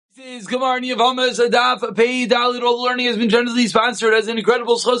Today's Gemara in Yevamos Adaf Pei Dalit. All the learning has been generously sponsored as an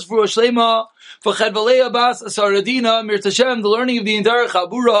incredible schos for Shlema for Chedvalei Bas Saradina Mir Tashem. The learning of the entire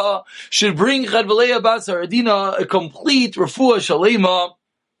Chabura should bring Chedvalei Bas Saradina a complete refuah Shalema.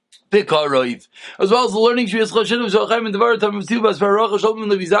 Pikarov, as well as the learning Shvius Chashidim Shalchaim and Devar Tam Tubas Baruch Shalom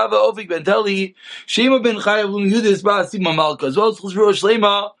Levizava Ofik Ben Teli Shema Ben Chayav Lum Yudis Bas Tima Malka, as well as Chosru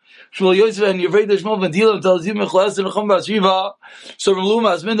Shlema Shmuel Yosef and Yevei Shmuel Ben Tilam Talzim Mechlas and Chum Bas Shiva. So from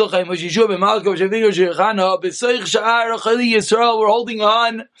Lumas Mendel Chaim Moshe Ben Malka Shavir Shechana Besoich Sha'ar Chali Yisrael. We're holding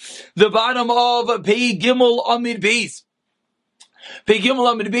on the bottom of Pei Gimel Amid Beis. Pei Gimel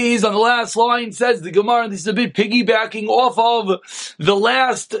Amid Beis on the last line says the Gemara, and this is a bit piggybacking off of the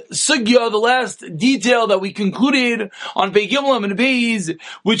last sugya, the last detail that we concluded on Pei Gimel Amid Beis,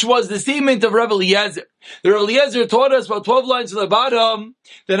 which was the statement of Rav Eliezer. The Rav Eliezer taught us about 12 lines to the bottom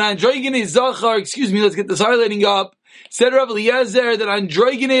that androgynous zachar, let's get this highlighting up, said Rav Eliezer that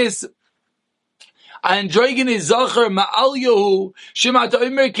androgynous zachar ma'al yahu shemat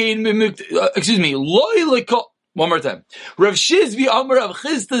omer kein loy lekol. One more time. Rav Shizvi Amar Rav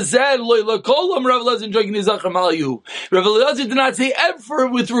Chisda said, Loi lakol Amar Rav Eliezer androgynous zachar ma'al yahu. Rav Eliezer did not say ever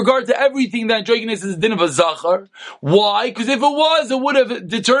with regard to everything that androgynous is a din of a zachar. Why? Because if it was, it would have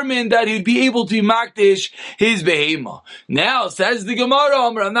determined that he'd be able to makdish his behema. Now, says the Gemara,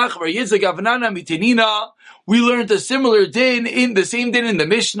 Amar Nachbar Yitzchak Avanana Mitinina, we learned a similar din in the same din in the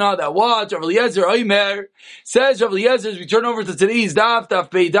Mishnah that what Rav Eliezer Omer says. Rav Eliezer, as we turn over to today's daf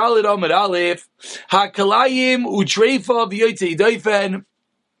Pei Daled Amud Aleph, Hakalayim Utreifa V'Yotzei Doifen.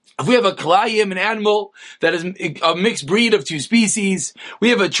 If we have a kalayim, an animal that is a mixed breed of two species, we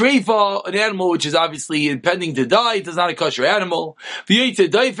have a treifa, an animal which is obviously impending to die, it is not a kosher animal. V'yotzei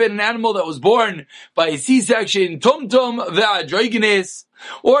doifen, an animal that was born by a C-section, tumtum ve'adrogenes,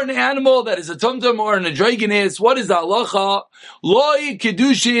 or an animal that is a tumtum or an androgynous. What is the halacha? Loi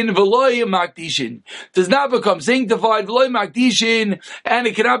kedushin v'loi makdishin. Does not become sanctified, v'loi makdishin, and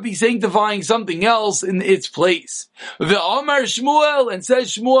it cannot be sanctifying something else in its place. Ve'amar Shmuel, and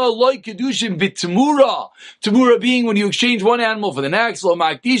says Shmuel, loi kedushin b'temura. Temura being when you exchange one animal for the next, lo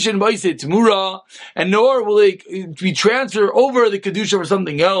makdishin b'isei temura, and nor will it be transferred over the kedusha for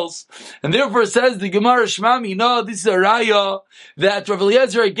something else. And therefore says the Gemara Shmami, no, this is a raya that Rav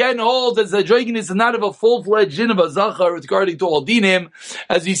Eliezer again holds as the androgynous is not of a full-fledged din of a zachar regarding to all dinim,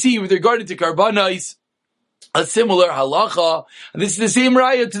 as we see with regard to karbanos, a similar halacha, and this is the same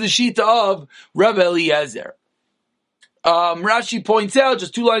raya to the shita of Rav Eliezer. Rashi points out,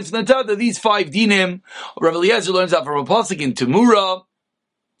 just 2 lines from the top, that these 5 dinim, Rav Eliezer learns out from a pasuk in Temura,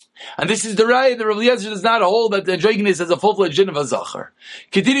 and this is the raya that Rav Eliezer does not hold that the androgynous has a full-fledged din of a zachar.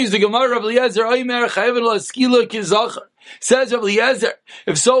 Continues the Gemara, Rav Eliezer, Omer, chayaven l'skila kizachar. Says Rav Eliezer,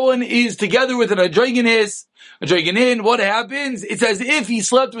 if someone is together with an androgynous, what happens? It's as if he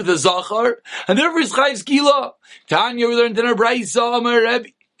slept with a zachar, and therefore he's chayav skila. Tanya, we learned in our brayso, Amar Rebbe,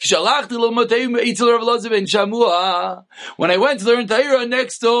 when I went to learn Torah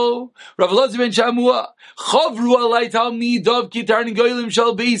next to Rav Elazar ben Shamua,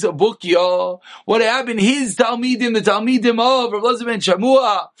 what happened? His Talmidim, the Talmidim of Rav Elazar ben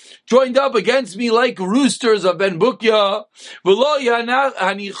Shamua, joined up against me like roosters of Ben Bukya.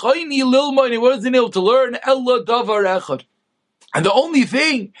 And he wasn't able to learn Ella Davar Echad. And the only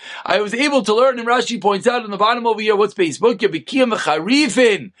thing I was able to learn, and Rashi points out in the bottom over here, what's Facebook? They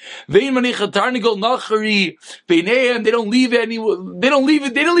don't leave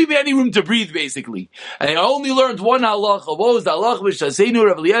any room to breathe, basically. And I only learned one halacha. What was the halacha? Which Taseinu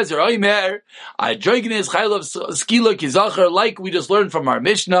Rav Eliezer Omer, androgynous chaylav skila kizachar, like we just learned from our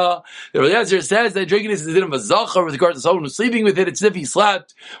Mishnah. The Rav Eliezer says that androgynous is a din of a zachar with regard to someone who's sleeping with it. It's as if he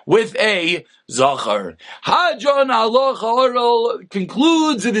slept with a zachar. Hadron halacha oral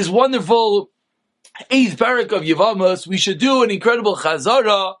concludes in this wonderful 8th parak of Yevamos. We should do an incredible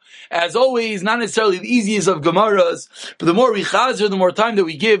chazara, as always, not necessarily the easiest of Gemaras, but the more we chazar, the more time that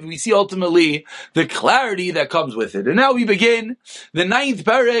we give, we see ultimately the clarity that comes with it. And now we begin the 9th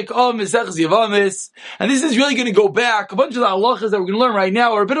parak of Maseches Yevamos, and this is really going to go back. A bunch of the halachas that we're going to learn right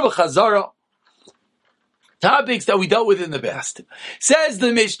now are a bit of a chazara, topics that we dealt with in the past. Says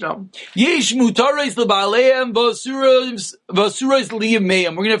the Mishnah, Yesh mutaros leba'aleim v'asuros liyameim.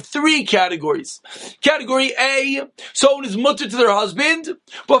 We're going to have 3 categories. Category A, someone is mutter to their husband,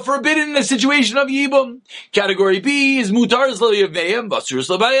 but forbidden in a situation of yibum. Category B is mutaros liyameim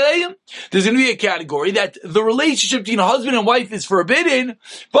v'asuros leba'aleim. There's going to be a category that the relationship between husband and wife is forbidden,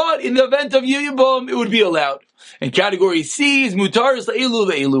 but in the event of yibum, it would be allowed. And category C is mutaros le'elu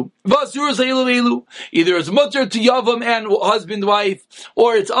ve'elu, v'asuros le'elu ve'elu. Either it's mutter to yavam and husband wife,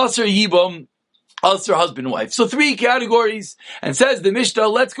 or it's aser yibam Asr, husband and wife. So 3 categories, and says the Mishnah,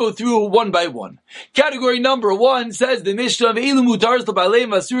 let's go through one by one. Category number 1, says the Mishnah,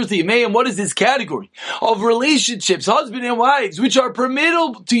 what is this category? Of relationships, husband and wives, which are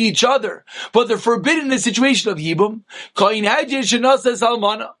permissible to each other, but they're forbidden in the situation of Yibum. Kohen Hadid shenasas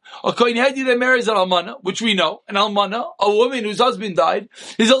almana. A Kohen Hadid that marries an almana, which we know, an almana, a woman whose husband died,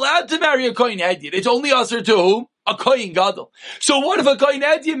 is allowed to marry a Kohen Hadid. It's only Asr to whom? A Kohen Gadol. So what if a Kohen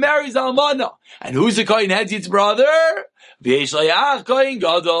Hadid marries almana? And who's the Kohen Hadid's brother? Kohen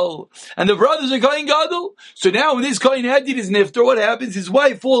Gadol. And the brothers are Kohen Gadol. So now when this Kohen Hadid is nifter, what happens? His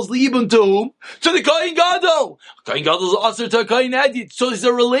wife falls libun to whom? To the Kohen Gadol. Kohen Gadol is also to a Kohen Hadid. So there's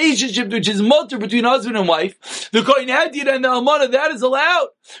a relationship which is mutter between husband and wife. The Kohen Hadid and the almana, that is allowed.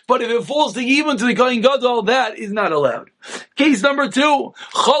 But if it falls to libun to the Kohen Gadol, that is not allowed. Case number 2.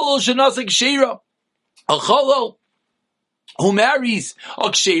 Cholol shenasek sheira. A cholol who marries a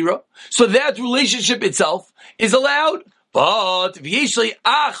kshera, so that relationship itself is allowed. But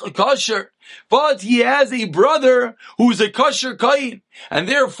but he has a brother who is a kosher kohen, and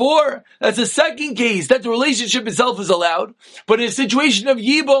therefore that's a second case that the relationship itself is allowed. But in a situation of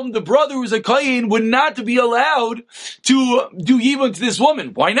yibum, the brother who is a kohen would not be allowed to do yibum to this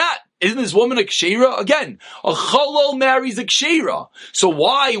woman. Why not? Isn't this woman a kshera? Again, a cholol marries a kshera. So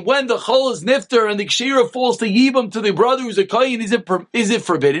why, when the cholol is nifter and the kshera falls to yibum to the brother who's a kohen, is it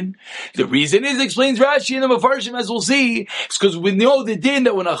forbidden? The reason is, explains Rashi in the Mefarshim, as we'll see, it's because we know the din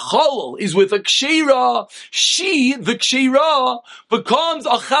that when a cholol is with a kshera, she, the kshera, becomes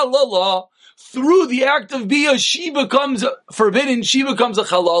a chalala. Through the act of bia, she becomes forbidden, she becomes a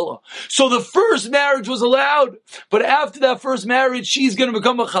halala. So the first marriage was allowed, but after that first marriage, she's going to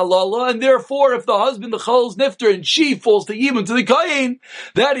become a halala, and therefore, if the husband, the chalal, is nifter, and she falls to yibum, to the kohen,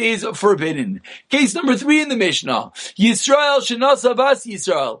 that is forbidden. Case number 3 in the Mishnah. Yisrael shenas Abbas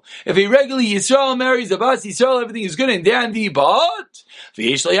Yisrael. If a regular Yisrael marries Abbas Yisrael, everything is good and dandy, but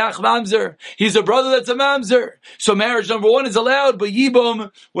he's a brother that's a mamzer. So marriage number 1 is allowed, but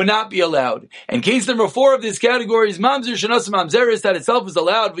yibum would not be allowed. And case number 4 of this category is mamzer shenas mamzeris, that itself is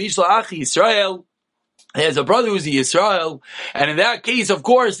allowed. V'yishla achi Yisrael. He has a brother who's a Yisrael, and in that case, of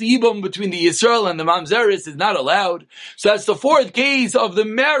course, the Yibum between the Yisrael and the Mamzeris is not allowed. So that's the 4th case of the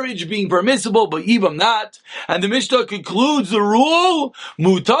marriage being permissible, but Yibum not. And the Mishnah concludes the rule,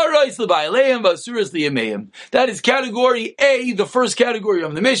 Mutarais l'ba'aleim v'asuras liyameim. That is category A, the first category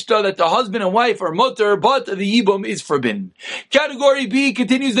of the Mishnah, that the husband and wife are mutar, but the Yibum is forbidden. Category B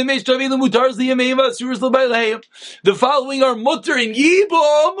continues the Mishnah, Mutarais liyameim v'asuras l'ba'aleim. The following are mutar in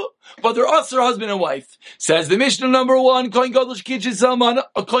Yibum, but they're usher husband and wife. Says the Mishnah number 1, Kohen Gadol shekitches almana.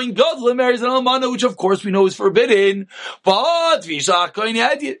 A Kohen Gadol marries an almana, which of course we know is forbidden. But v'yishach Kohen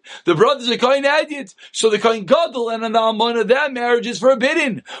Hadid, the brothers are Kohen Hadid, so the Kohen Gadol and an almana, that marriage is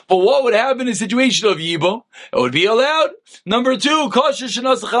forbidden. But what would happen in a situation of yibum? It would be allowed. Number 2, kosher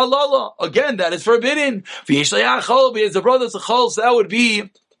shenas chalala. Again, that is forbidden. V'yishach chalal, because the brothers are chal, so that would be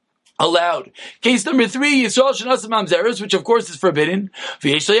allowed. Case number 3, Yisrael shenas mamzeres, which of course is forbidden.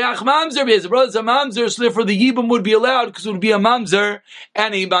 V'yishlayach mamzer, because the brothers are mamzer, so therefore the yibum would be allowed, because it would be a mamzer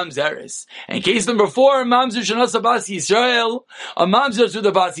and a mamzeres. And case number 4, mamzer shenas Abbas Yisrael, a mamzer to the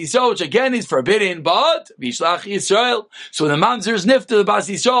Abbas Yisrael, which again is forbidden, but v'yishlach Yisrael, so the mamzer is nifter, the Abbas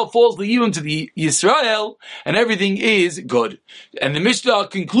Yisrael falls the yibum to the Yisrael, and everything is good. And the Mishnah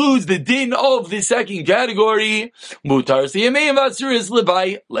concludes the din of the second category, mutar siyameim v'asuris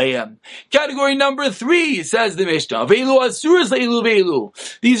lebai leim. Category number 3, says the Mishnah, Veilu asuras leilu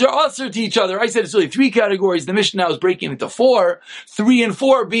veilu. These are usher to each other. I said it's really 3 categories. The Mishnah now is breaking into 4, 3 and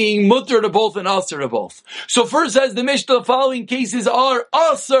 4 being mutter to both and usher to both. So first, says the Mishnah, the following cases are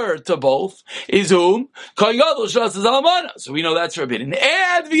usher to both. Is whom? Kohen Gadol shenas almana. So we know that's forbidden.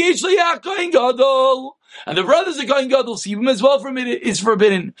 And v'yishlayach Kohen Gadol. And the brothers of Kohen Gadol, Sibum as well is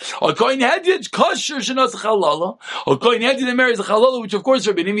forbidden. Or Kohen Hadid, kosher shenas chalala. Or Kohen Hadid that marries a chalala, which of course is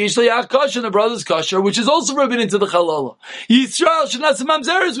forbidden. Yishleyach kosher, and the brothers kosher, which is also forbidden to the chalala. Yisrael shenas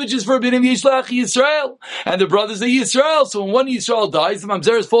mamzeres, which is forbidden. Yishleyach Yisrael, and the brothers of Yisrael. So when one Yisrael dies, the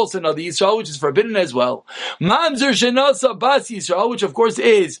mamzeres falls to another Yisrael, which is forbidden as well. Mamzer shenas Abbas Yisrael, which of course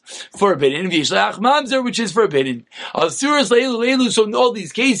is forbidden. Yishleyach mamzer, which is forbidden. Asuras leilu leilu. So in all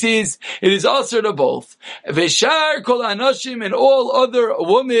these cases, it is asur to both. Veshar kol anashim, and all other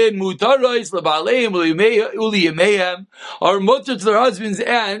women mutarais lebaleim uliyameim are mutar to their husbands,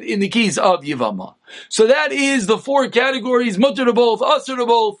 and in the case of Yivama. So that is the four categories: mutter to both, asur to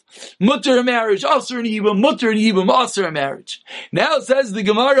both, mutter in marriage, asur in yibum, mutter in yibum, asur in marriage. Now says the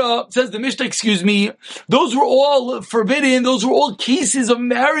Gemara, says the Mishnah, those were all forbidden, those were all cases of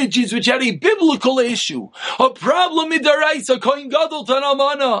marriages which had a biblical issue, a problem midaraisa, kohen gadol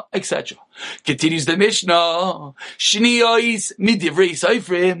tanamana, etc. Continues the Mishnah, Shniyais midivrei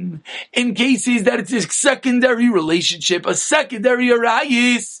seifrim, in cases that it's a secondary relationship, a secondary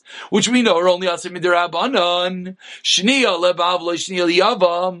arayis, which we know are only asur midirabanan, Shniya lebav lo shniya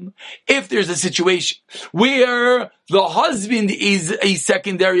liyavam. If there's a situation where the husband is a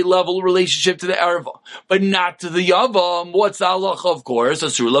secondary level relationship to the erva, but not to the yavam, what's the halacha? Of course,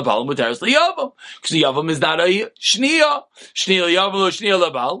 asur lebal mutaris liyavam, because the yavam is not a shniya. Shniya liyavam lo shniya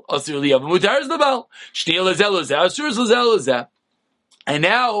lebal, asur liyavam mutaris lebal. Shniya lezel lezeh, asur lezel lezeh. And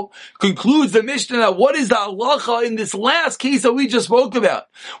now concludes the Mishnah that what is the halacha in this last case that we just spoke about?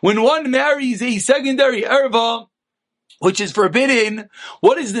 When one marries a secondary erva, which is forbidden,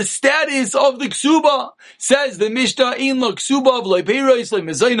 what is the status of the ksuba? Says the Mishnah, in la ksuba of loy peiros loy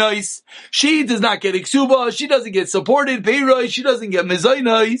mezainos. She does not get a ksuba, she doesn't get supported peiros, she doesn't get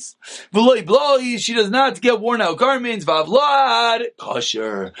mezainos. V'loy bloi, she does not get worn out garments, v'avlad,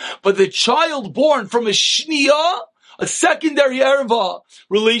 kosher. But the child born from a shniya, a secondary erva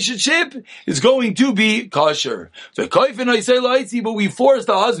relationship, is going to be kosher. But we force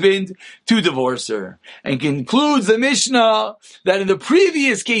the husband to divorce her. And concludes the Mishnah that in the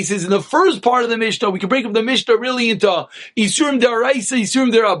previous cases, in the first part of the Mishnah, we can break up the Mishnah really into Isurim Daraisa,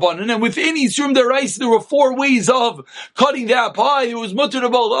 Isurim Darabanan. And within Isurim Daraisa, there were four ways of cutting that pie. There was mutter to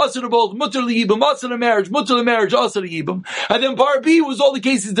both, asur to both, mutter liyibam, asur to marriage, asur to yibam. And then part B was all the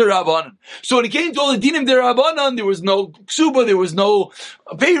cases Darabanan. So when it came to all the dinim Darabanan, there was no ksuba, there was no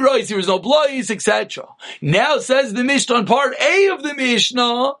peiros, there was no blois, etc. Now says the Mishnah on part A of the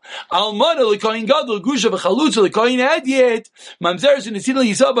Mishnah, almana l'koyin gadol, gusha v'chalutza l'koyin adyet, mamzeres v'nesina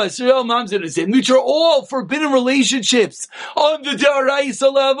yisaba Yisrael, mamzer v'nesin, which are all forbidden relationships on the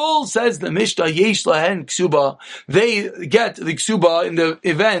daraisa level. Says the Mishnah, yesh lahen ksuba, they get the ksuba in the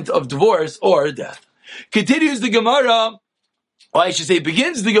event of divorce or death. Continues the Gemara, or I should say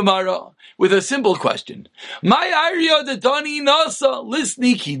begins the Gemara with a simple question. My Arya Datani Nasa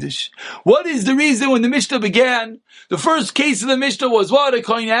Lisni Kiddush. What is the reason when the Mishnah began? The first case of the Mishnah was what? A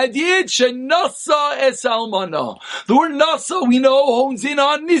kohen hadiyit shenasa es almana. The word nasa we know hones in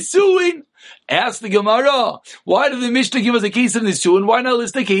on nisuin. Ask the Gemara, why did the Mishnah give us a case of Nisuin? Why not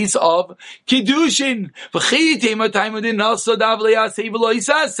list a case of Kiddushin?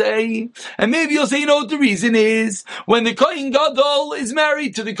 And maybe you'll say, you know what the reason is? When the Kohen Gadol is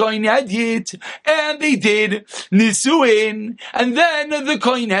married to the Kohen Hadiyit, and they did Nisuin, and then the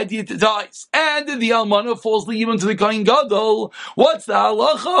Kohen Hadiyit dies, and the Almana falls even to the Kohen Gadol, what's the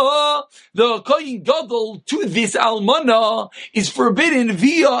halacha? The Kohen Gadol to this Almana is forbidden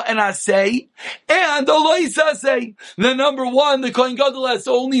via an asay, and Aloisa say, then number one, the Kohen Gadol has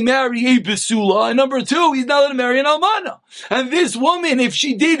to only marry a Besula, and number two, he's not allowed to marry an Almana. And this woman, if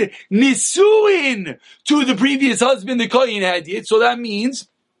she did Nisuin to the previous husband, the Kohen Hadiyit, so that means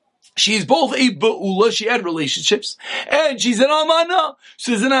she's both a Ba'ula, she had relationships, and she's an Almana.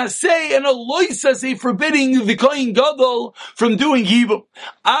 So there's an Asay and a Loisa say forbidding the Kohen Gadol from doing Yibum.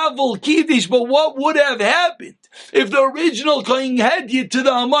 Avol Kiddush, but what would have happened if the original Kohen Hadiyit to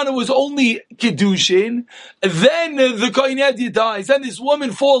the Almana was only Kiddushin, then the Kohen Hadiyit dies, and this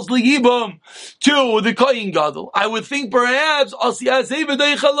woman falls L'Yibum to the Kohen Gadol? I would think perhaps the Asay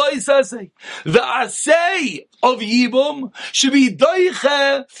of Yibum should be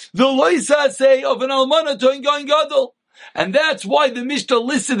Daiche, the Loisa Asay of an Almana to a Kohen Gadol. And that's why the Mishnah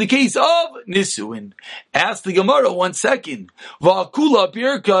listed the case of Nisuin. Ask the Gemara 1 second. Va'akula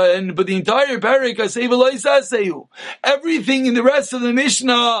pirka, but the entire parak asay v'lois asayu. Everything in the rest of the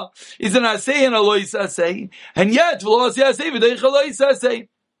Mishnah is an asay and a lois asay, and yet v'lois asay v'deich lois asay.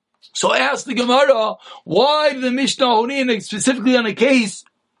 So ask the Gemara, why did the Mishnah hone in specifically on a case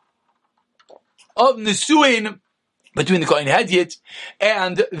of Nisuin between the Kohen Hadiyit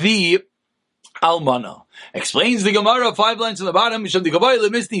and the Almana? Explains the Gemara 5 lines on the bottom, because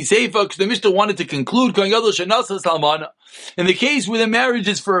the Mishnah wanted to conclude Kohen Gadol shenasas Almana. In the case where the marriage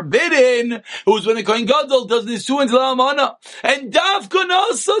is forbidden, it was when the Kohen Gadol does Nisuin to the Almana. And Dafka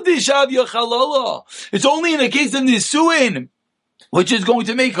nasa dishav yachalala. It's only in the case of Nisuin which is going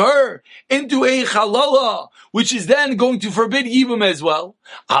to make her into a chalala, which is then going to forbid Yibum as well.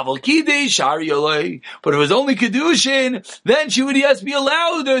 But if it was only Kedushin, then she would yes be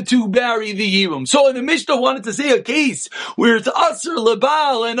allowed to marry the Yibum. So in the Mishnah wanted to say a case where it's Asr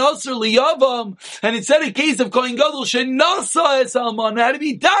Lebal and Asr Liyavam, and it said a case of Kohen Gadol Shenasa Es Almana, had to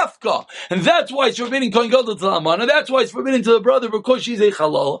be Dafka. And that's why it's forbidding Kohen Gadol to Almana, that's why it's forbidden to the brother because she's a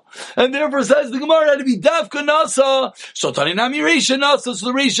chalala. And therefore says the Gemara had to be Dafka Nasa. So Taninami Reisha Nasa, so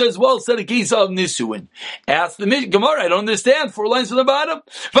the Reisha as well said a case of Nisuin. Ask the Gemara, I don't understand, 4 lines from the bottom.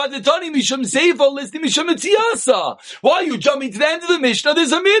 Why are you jumping to the end of the Mishnah?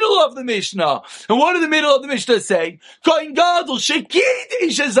 There's a middle of the Mishnah. And what did the middle of the Mishnah say? Kohen Gadol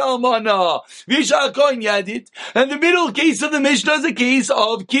shekidish es almana v'isha kohen yadit. And the middle case of the Mishnah is a case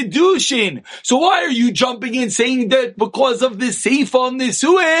of Kiddushin. So why are you jumping in saying that because of the Seifa of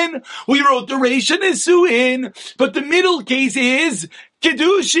Nisuin, we wrote the Reisha Nisuin, but the middle case is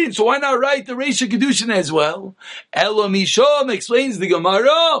Kedushin, so why not write the Reisha Kedushin as well? Elam Misham explains the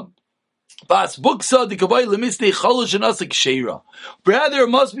Gemara. Rather, it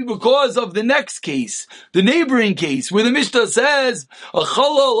must be because of the next case, the neighboring case, where the Mishnah says a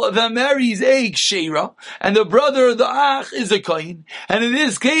chalal that marries a ksheira, and the brother, the ach, is a kohen. And in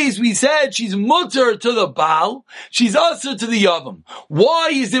this case, we said she's mutter to the baal, she's usher to the yavam. Why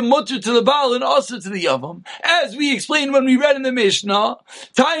is it mutter to the baal and usher to the yavam? As we explained when we read in the Mishnah,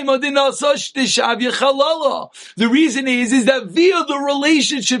 the reason is that via the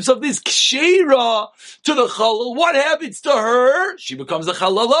relationships of this ksheira to the chalal, what happens to her? She becomes a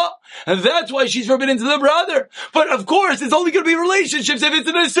chalala, and that's why she's forbidden to the brother. But of course, it's only going to be relationships if it's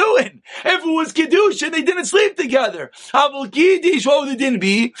an asuin. If it was kiddush and they didn't sleep together, aval kiddush, what would it didn't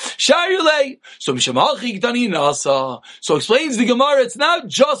be? Shayurlei. So explains the Gemara, it's not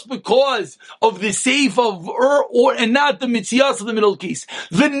just because of the safe of her and not the mitzias of the middle case.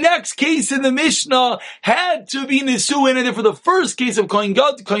 The next case in the Mishnah had to be nisuin, and for the first case of kohen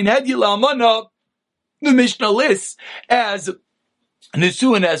gad, kohen hadi la'amana, the Mishnah lists as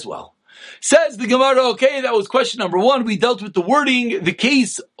nisuin as well. Says the Gemara, okay, that was question number 1. We dealt with the wording, the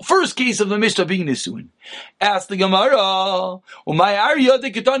case, first case of the Mishnah being nisuin. Ask the Gemara,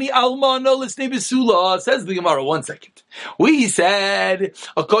 says the Gemara, 1 second. We said,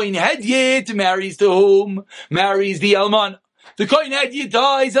 a kohen hedyet marries to whom? Marries the alman. The kohen hedyet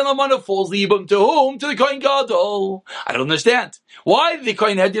dies and almana falls the yibum to whom? To the kohen gadol. I don't understand. Why did the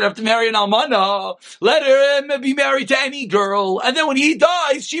kohen hedyet have to marry an almana? Let her be married to any girl, and then when he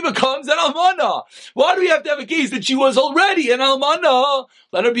dies, she becomes an almana. Why do we have to have a case that she was already an almana?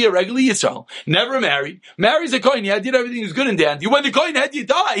 Let her be a regular Yisrael, never married, marries a kohen hedyet, everything is good and dandy. When the kohen hedyet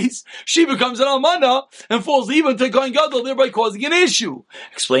dies, she becomes an almana and falls even to kohen gadol, thereby causing an issue.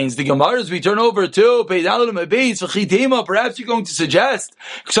 Explains the Gemara as we turn over to Pei Dalet Beis V'chitema. Perhaps you're going to suggest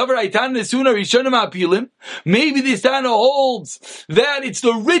maybe this Tana holds that it's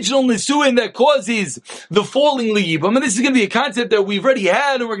the original nisuin that causes the falling liyibam, and this is going to be a concept that we've already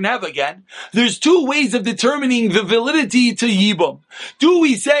had and we're going to have again. There's 2 ways of determining the validity to yibam. Do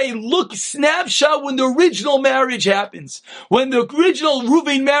we say, look, snapshot when the original marriage happens? When the original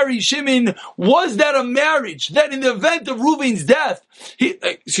Reuven married Shimon, was that a marriage? That in the event of Reuven's death,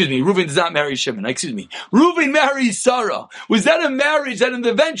 Reuven does not marry Shimon, Reuven marries Sarah. Was that a marriage that in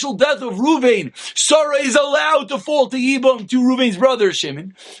the eventual death of Reuven, Sarah is allowed to fall to Yibam, to Reuven's brother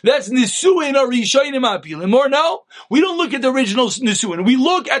Shimon? That's Nisuin or Rishonim Apilim. Or no, we don't look at the original Nisuin. We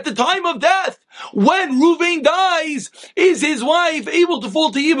look at the time of death. When Reuven dies, is his wife able to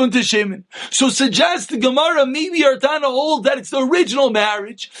fall to Yibam to Shimon? So suggests the Gemara, maybe our Tana holds that it's the original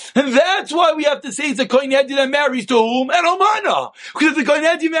marriage, and that's why we have to say it's a kohen hedyet that marries to whom? And Almana. Because if the kohen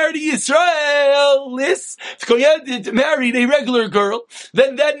hedyet married a Yisraelis, if the kohen hedyet married a regular girl,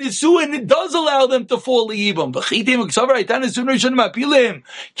 then that Nisuin does allow them to fall to Yibam.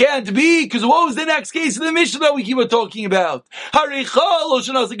 Can't be, because what was the next case in the Mishnah that we keep on talking about? Because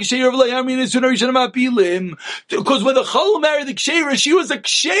when the Chal married the Ksheira, she was a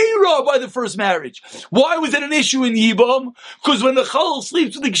Ksheira by the first marriage. Why was it an issue in Yibam? Because when the Chal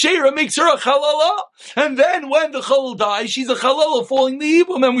sleeps with the Ksheira, it makes her a Chalala. And then when the Chal dies, she's a Chalala falling the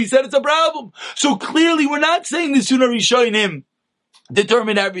Yibam, and we said it's a problem. So clearly we're not saying the Sunnah Rishonim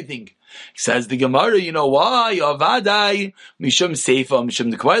determine everything. Says the Gemara, you know why? Avadai, Mishum Seifa, Mishum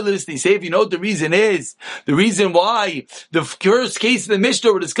the Kvailis, they say, you know what the reason is? The reason why the first case in the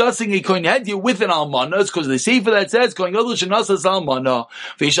Mishnah we're discussing a Kohen Hedyet with an Almana is because the Seifa that says, Kohen Gadol Shenasas Almana,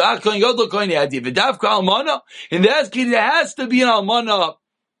 V'ishach Kohen Gadol Kohen Hedyet, V'davka Almana, in that case it has to be an Almana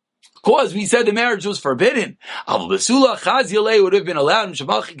Because we said the marriage was forbidden. Al Basula Chazile would have been allowed. So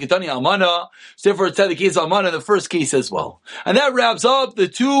therefore it said the case of Almana in the first case as well. And that wraps up the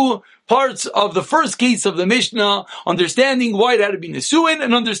two parts of the first case of the Mishnah, understanding why it had to be Nesuin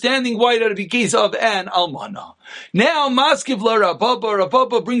and understanding why it had to be case of an Almana. Now, Maskiv la Rav Papa. Rav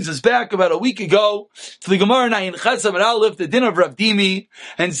Papa brings us back about a week ago to the Gemara Nayin Chesam and Aleph, the din of Rav Dimi,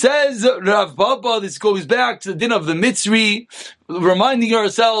 and says Rav Papa, this goes back to the din of the Mitzri, reminding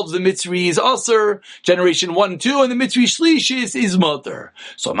ourselves the Mitzri is Aser, generation 1 and 2, and the Mitzri Shlishis is Mother.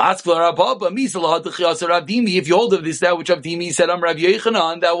 So Maskiv la Rav Papa, Misalah T'chias Rav Dimi, if you hold of this, that which Rav Dimi said, I'm Rav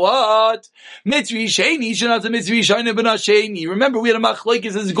Yechanan, that what? Mitzri Sheni, Shanat Mitzri Shani Ben Sheni. Remember, we had a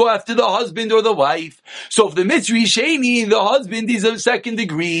machlokes says go after the husband or the wife. So if the Mitzri Sheni, the husband is of second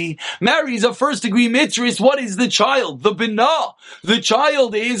degree, marries a first degree Mitzris, what is the child? The Binah. The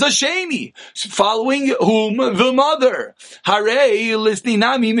child is a Sheni, following whom? The mother. Harei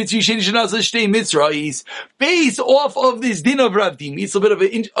Lisninami Mitzri Sheni Shanat Shtei Mitzrais. Based off of this din of Rav Dimi, it's a bit of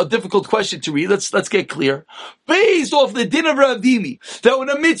a difficult question to read. Let's get clear. Based off the din of Rav Dimi, that when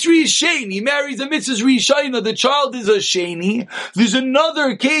a Mitzri Sheni marries a Mitzvah Rishayna, the child is a Sheni. There's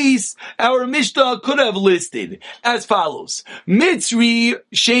another case our Mishnah could have listed as follows. Mitzri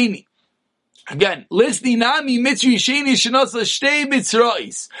Sheni. Again, listening nami Mitzri Sheni shenasa shtei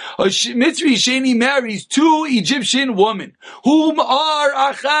Mitzrais. A Mitzri Sheni marries two Egyptian women, whom are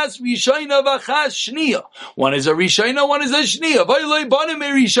achas Rishayna v'achas Shniya. One is a Rishayna, one is a Shniya. V'iloi banim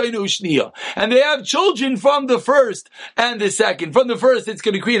Rishayna u'Shniya. And they have children from the first and the second. From the first, it's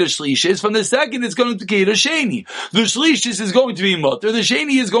going to create a Shlishis. From the second, it's going to create a Sheni. The Shlishis is going to be mutter. The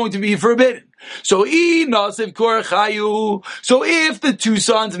Sheni is going to be forbidden. So if the two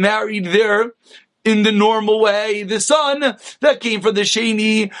sons married there in the normal way, the son that came from the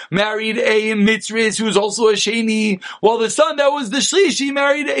Sheni married a Mitzris who was also a Sheni, while the son that was the Shlishi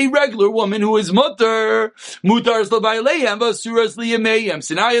married a regular woman who is Mutar. Mutar Slabayleim, Vasuras Liyamayim.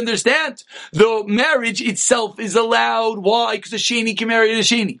 So now I understand. The marriage itself is allowed. Why? Because a Sheni can marry a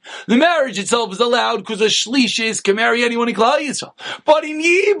Sheni. The marriage itself is allowed because a Shlishis can marry anyone in Klal Yisrael. But in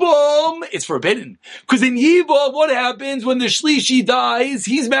Yibum, it's forbidden. Because in Yibum, what happens when the Shlishi dies?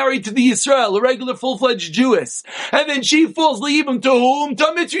 He's married to the Yisrael, a regular full-fledged Jewess. And then she falls leibim to whom? To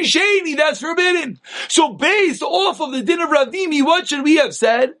Mitzri Sheni. That's forbidden. So based off of the din of Rav Dimi, what should we have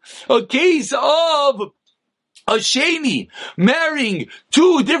said? A case of a Sheni marrying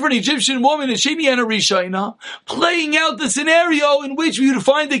two different Egyptian women, a Sheni and a Rishayna, playing out the scenario in which we would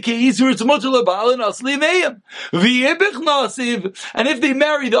find the case where it's Mutar L'Baal and Asli Meim. V'yebech Nasiv, and if they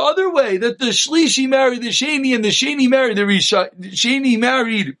marry the other way, that the Shlishi married the Sheni and the Sheni married the Sheni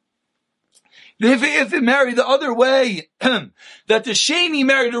married if it married the other way, that the Sheni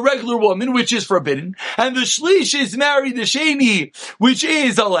married a regular woman, which is forbidden, and the Shlishis married the Sheni, which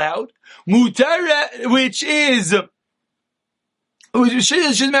is allowed, she's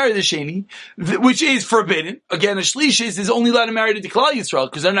married the Sheni, which is forbidden. Again, a Shlishis is only allowed to marry to Klal Yisrael,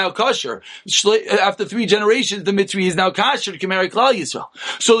 because they're now kosher. After 3 generations, the Mitzri is now kosher to marry Klal Yisrael.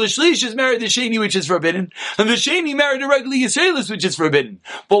 So the Shlishis married the Sheni, which is forbidden, and the Sheni married a regular Yisraelis, which is forbidden.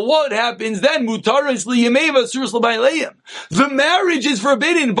 But what happens then? Mutaris liyameva surus l'bayleim. The marriage is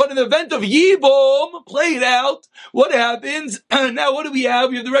forbidden, but in the event of Yibum, play it out, what happens? Now what do we have?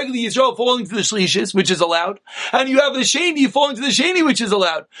 We have the regular Yisrael falling to the Shlishis, which is allowed, and you have the Sheni falling to the Sheni, which is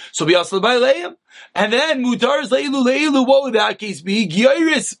allowed. So b'yasla b'aleim, and then mutaris leilu. What would that case be?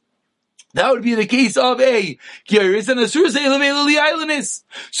 Geiris. That would be the case of a Geiris and Asur Zeilam Eilanis.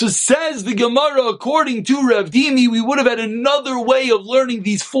 So says the Gemara, according to Rav Dimi, we would have had another way of learning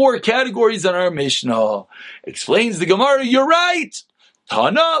these 4 categories in our Mishnah. Explains the Gemara, you're right.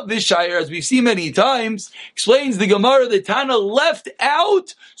 Tana Vishayr, as we've seen many times, explains the Gemara that Tana left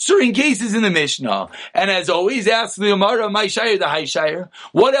out certain cases in the Mishnah. And as always, asks the Gemara, my Shayr, the high Shayr,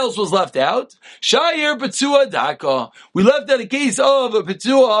 what else was left out? Shayr Petzua Daka. We left out a case of a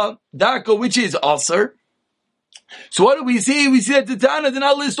Petzua Daka, which is Aser. So what do we see? We see that the Tana did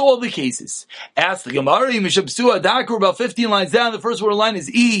not list all the cases. Ask the Gemara, Mishapsua Dakar, about 15 lines down, the first word line is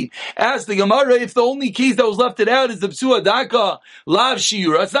E. Ask the Gemara if the only case that was left it out is the Psua Daka, Lav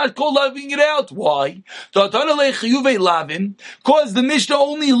Shiura. It's not called leaving it out. Why? Because the Mishnah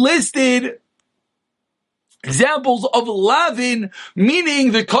only listed examples of lavin,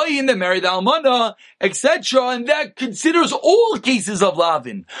 meaning the kohen that married the almana, etc., and that considers all cases of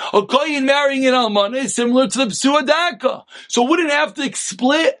lavin. A kohen marrying an almana is similar to the psua daka, so wouldn't have to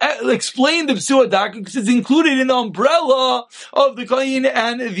explain the psua daka because it's included in the umbrella of the kohen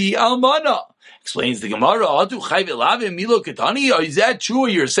and the almana. Explains the Gemara, is that true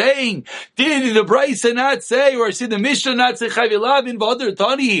what you're saying? Did the Brisa not say, or did the Mishnah not say Chayv Elavin v'Adar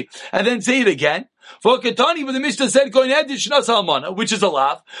Tani, and then say it again? V'Katani, but the Mishnah said, which is a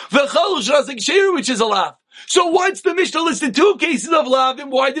lav, which is a lav. So once the Mishnah listed two cases of lavim,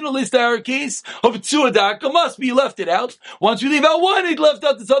 why didn't it list our case of tzuadaka? Must be left it out. Once we leave out one, it left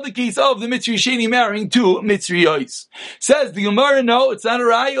out this other case of the Mitzri Sheni marrying two Mitzriyos. Says the Gemara, no, it's not a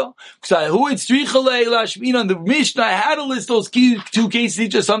raya. Who it's trichalei lashminan? The Mishnah had to list those two cases,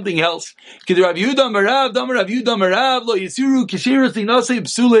 each of something else. The Rav Yehuda Marav lo yisiru kishiras linasei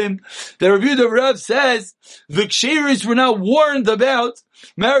psulim. The Rav Yehuda Marav says the kshiras were not warned about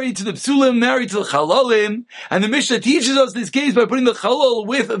married to the psulim, married to the chalalim, and the Mishnah teaches us this case by putting the chalal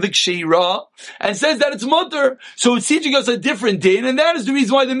with the kshira, and says that it's mutter, so it's teaching us a different din, and that is the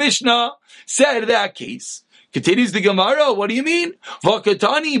reason why the Mishnah said that case. Continues the Gemara, what do you mean?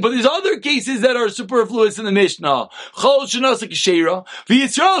 Vakatani, but there's other cases that are superfluous in the Mishnah. Chol shenasa kshira,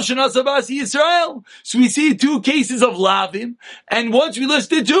 v'Yisrael shenasa basi Yisrael. So we see two cases of lavim, and once we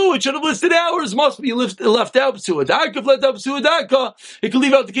listed two, it should have listed ours, must be left out. Suadaka, if left out Suadaka, it can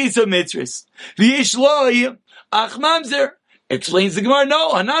leave out the case of mitzvahs. V'yesh loy ach mamzer. Explains the Gemara,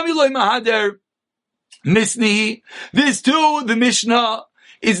 no, hanami loy mahader misni. This too, the Mishnah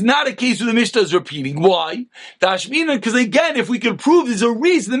is not a case where the Mishnah is repeating. Why? Tashminan, because again, if we could prove there's a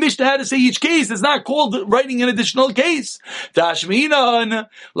reason the Mishnah had to say each case, it's not called writing an additional case. Tashminan,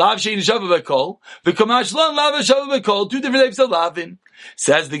 lav shein shavavakol, v'kamashlan lav shavavakol, two different types of lavin.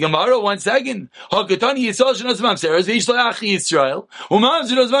 Says the Gemara, 1 second. Hakatani Yisrael shenas mamseres v'yishlach Yisrael, umam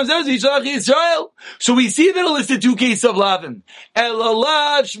shenas mamseres v'yishlach Yisrael. So we see that it listed two cases of lavin.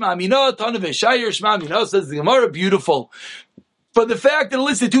 Elalav shmamina tanav v'shayir shmamina, says the Gemara, beautiful. For the fact that it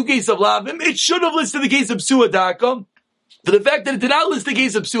listed two cases of lavim, it should have listed the case of psuadaka. For the fact that it did not list the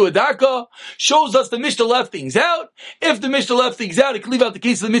case of psuadaka, shows us the Mishnah left things out. If the Mishnah left things out, it could leave out the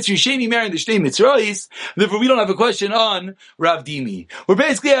case of the Mitzri Sheni marrying the Shtei Mitzrayis. Therefore, we don't have a question on Rav Dimi. We're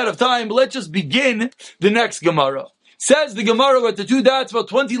basically out of time, but let's just begin the next Gemara. Says the Gemara at the two dots, about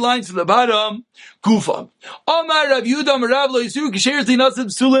 20 lines to the bottom, Kufa. Omar Rav Yehuda Marav lo yisur ksheres linasib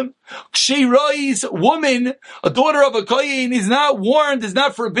psulim. Ksherais, woman, a daughter of a kohen, is not warned, is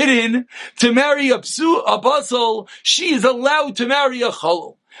not forbidden to marry a basal. She is allowed to marry a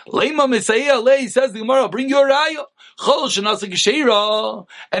chalal. Leima Mesayah Lei, says the Gemara, bring your raya. And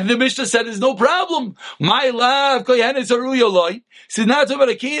the Mishnah said, there's no problem. My love, koyanis aruyoloi. So now it's about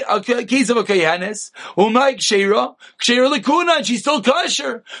a case of a koyanis. Umay kshera lekuna, and she's still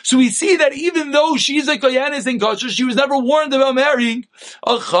kosher. So we see that even though she's a koyanis and kosher, she was never warned about marrying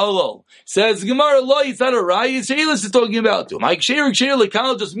a chalal. Says Gemara, lo, it's not a raya. Yisraelis is talking about. Umay kshera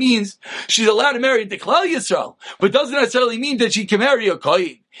lekal just means she's allowed to marry into Klal Yisrael, but doesn't necessarily mean that she can marry a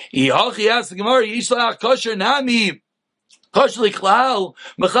kohen. Ihachi asks the Gemara, yishlach kosher nami. Kosher liklal,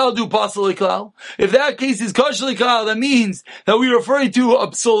 mechal du pasal liklal. If that case is kosher liklal, that means that we're referring to a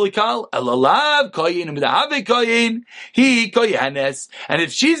psol liklal. Elalav koyin, umdahave koyin, he koyanes. And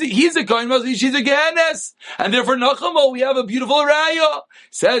if he's a koyin, must be she's a koyanes. And therefore, nachamo, we have a beautiful raya.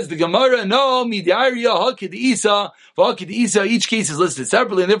 Says the Gemara, no, midiaria, hakid isa, vakid isa. Each case is listed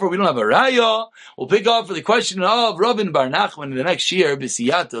separately, and therefore we don't have a raya. We'll pick up for the question of Rabban Bar Nachman in the next year,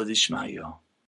 b'siyato d'ishmayo.